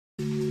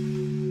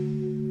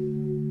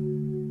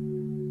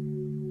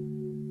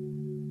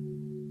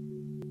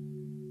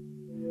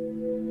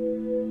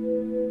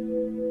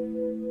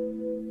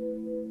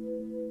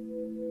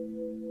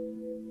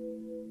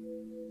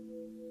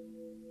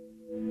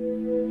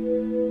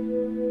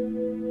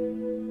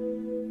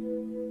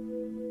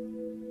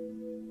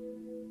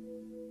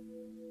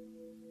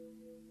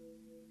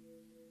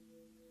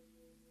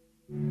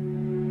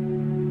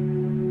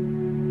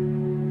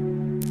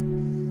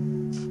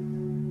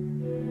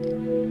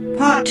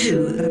Part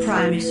 2, the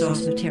primary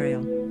source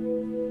material.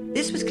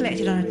 This was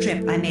collected on a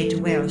trip I made to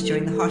Wales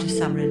during the hottest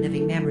summer in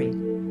living memory.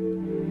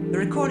 The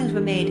recordings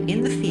were made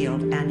in the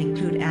field and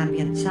include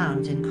ambient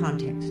sounds in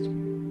context.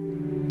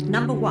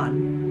 Number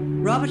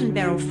 1, Robert and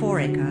Beryl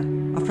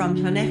Foraker are from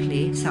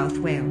Llanelli, South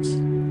Wales.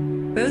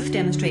 Both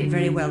demonstrate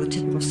very well the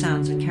typical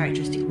sounds and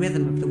characteristic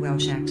rhythm of the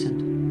Welsh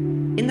accent.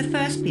 In the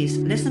first piece,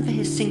 listen for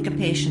his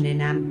syncopation in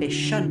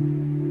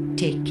ambition,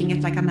 taking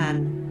it like a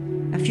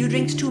man. A few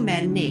drinks too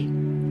many.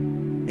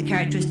 The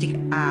characteristic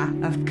A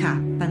of cap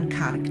and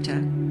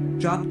character,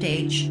 dropped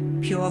H,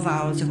 pure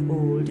vowels of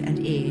old and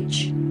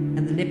age,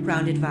 and the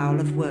lip-rounded vowel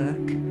of work,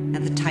 and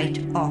the tight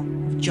O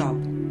of job.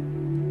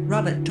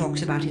 Robert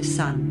talks about his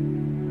son.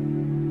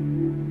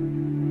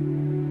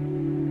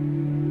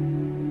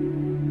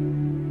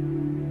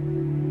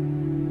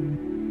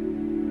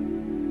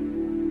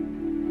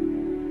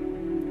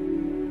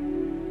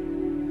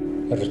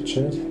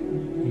 Richard,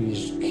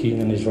 he's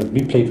keen on his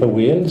rugby, played for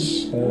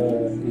Wales,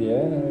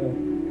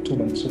 2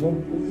 months ago.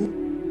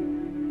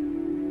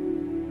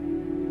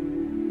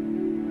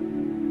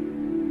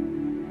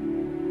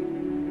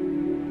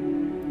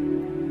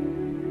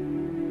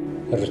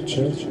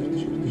 Richard,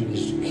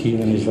 he's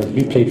keen on his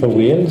rugby, played for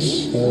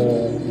Wales,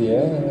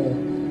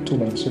 2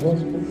 months ago.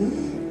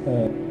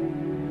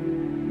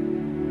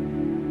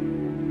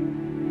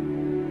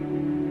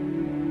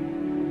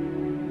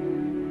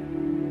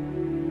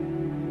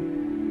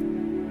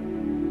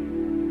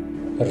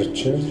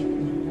 Richard,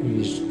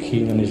 he's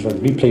keen on his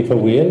rugby, played for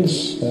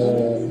Wales,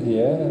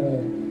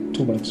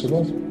 2 months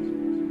ago.